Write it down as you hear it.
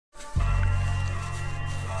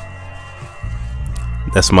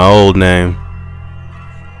That's my old name.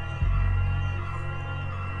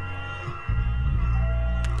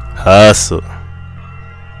 HusL.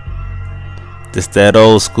 This that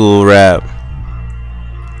old school rap.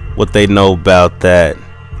 What they know about that?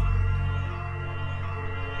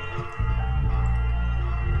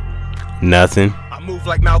 Nothing. Move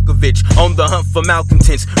like Malkovich, on the hunt for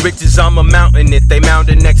malcontents. Riches, I'm a mountain it. They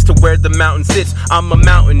mountain next to where the mountain sits. I'm a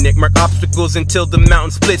mountain it. Mark obstacles until the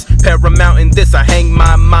mountain splits. Paramount in this, I hang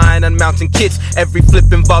my mind on mountain kits. Every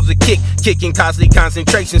flip involves a kick. Kicking costly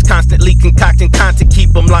concentrations, constantly concocting content.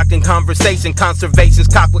 Keep them locked in conversation. Conservations,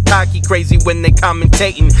 cock with cocky, crazy when they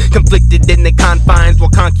commentating. Conflicted in their confines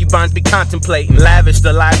while concubines be contemplating. Lavish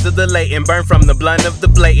the lives of the latent, burn from the blunt of the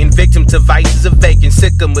blatant. Victim to vices of vacant,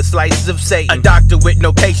 sick them with slices of Satan. A doctor with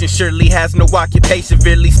no patience surely has no occupation.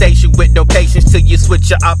 Severely stationed with no patience till you switch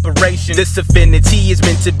your operation. This affinity is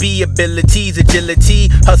meant to be abilities, agility.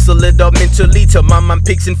 Hustle it up mentally till my mind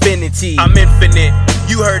picks infinity. I'm infinite.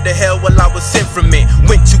 You heard the hell while I was sent from it.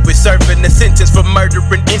 Went to it serving a sentence for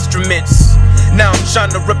murdering instruments. Now I'm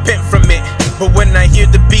trying to repent from it, but when I hear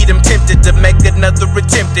the beat I'm tempted to make another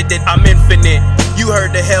attempt at it. I'm infinite. You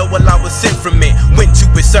heard the hell while I was sent from it. Went to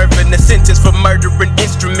it serving a sentence for murdering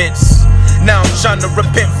instruments. Now I'm trying to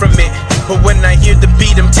repent from it, but when I hear the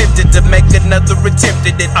beat I'm tempted to make another attempt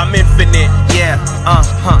at it. I'm infinite. Yeah,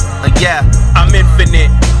 yeah, I'm infinite.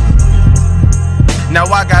 Now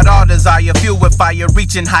I got all desire, fuel with fire,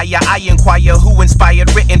 reaching higher. I inquire who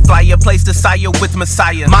inspired, written flyer, place the sire with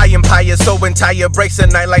Messiah. My empire so entire, breaks a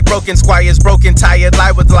night like broken squires, broken tired,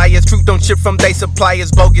 lie with liars. Truth don't ship from they suppliers,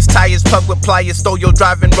 bogus tires, plug with pliers. Stole your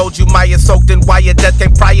driving, rolled you Maya, soaked in wire. Death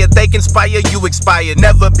came prior, they conspire, you expired.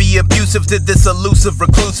 Never be abusive to this elusive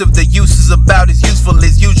reclusive. The use is about as useful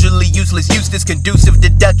as usually useless. Useless, conducive to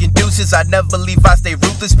duck induces. I never leave, I stay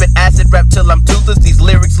ruthless. Spit acid rap till I'm toothless. These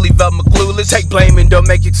lyrics leave out my clueless. Take blame and don't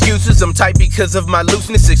make excuses. I'm tight because of my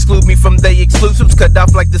looseness. Exclude me from they exclusives. Cut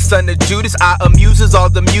off like the son of Judas. I amuses all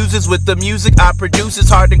the muses with the music I produce. It's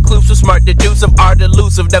hard inclusive, smart deducive, art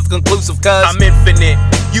elusive, never conclusive. Cause I'm infinite.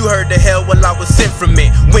 You heard the hell while I was sent from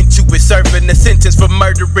it. Went to it serving a sentence for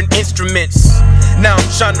murdering instruments. Now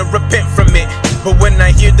I'm trying to repent from it, but when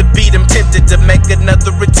I hear the beat I'm tempted to make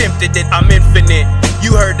another attempt at it. I'm infinite.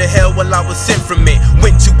 You heard the hell while I was sent from it.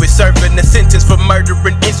 Went to it serving a sentence for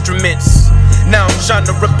murdering instruments. Now I'm trying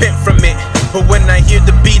to repent from it, but when I hear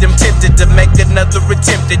the beat I'm tempted to make another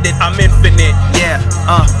attempt at it. I'm infinite. Yeah,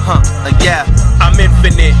 yeah, I'm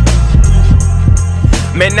infinite.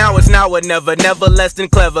 Man, now it's now or never, never less than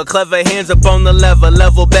clever. Clever hands up on the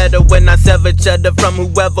level better when I sever cheddar from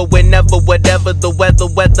whoever, whenever, whatever the weather,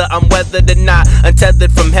 whether I'm weathered or not.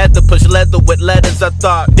 Untethered from heather, push leather with letters I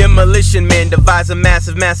thought. Demolition man, devising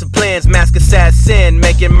massive plans. Mask assassin,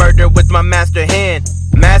 making murder with my master hand.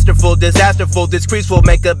 Masterful, disasterful, this crease will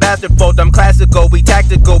make a bastard fold. I'm classical, we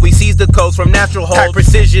tactical, we seize the codes from natural hold. Type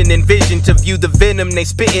precision and vision to view the venom they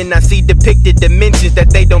spittin'. I see depicted dimensions that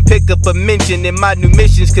they don't pick up a mention. In my new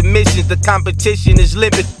missions, commissions, the competition is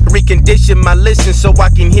limited. Recondition my listen so I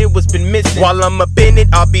can hear what's been missing. While I'm up in it,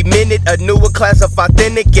 I'll be minute, a newer class of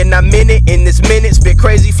authentic. And I'm in it, in this minute, spit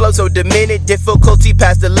crazy flow so diminished. Difficulty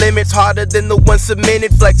past the limits, harder than the one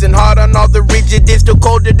submitted. Flexing hard on all the rigid, it's still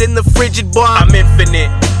colder than the frigid boy. I'm infinite.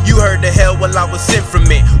 You heard the hell while I was sent from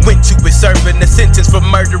it. Went to it serving a sentence for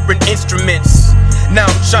murdering instruments. Now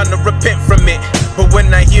I'm trying to repent from it, but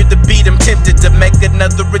when I hear the beat I'm tempted to make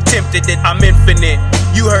another attempt at it. I'm infinite.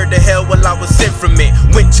 You heard the hell while I was sent from it.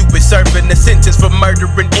 Went to it serving a sentence for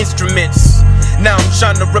murdering instruments. Now I'm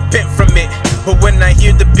trying to repent from it, but when I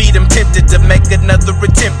hear the beat I'm tempted to make another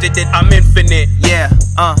attempt at it. I'm infinite. Yeah,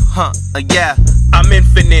 yeah, I'm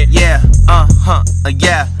infinite. Yeah,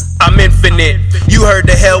 yeah, I'm infinite. You heard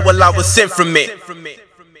the hell while I was sent from it.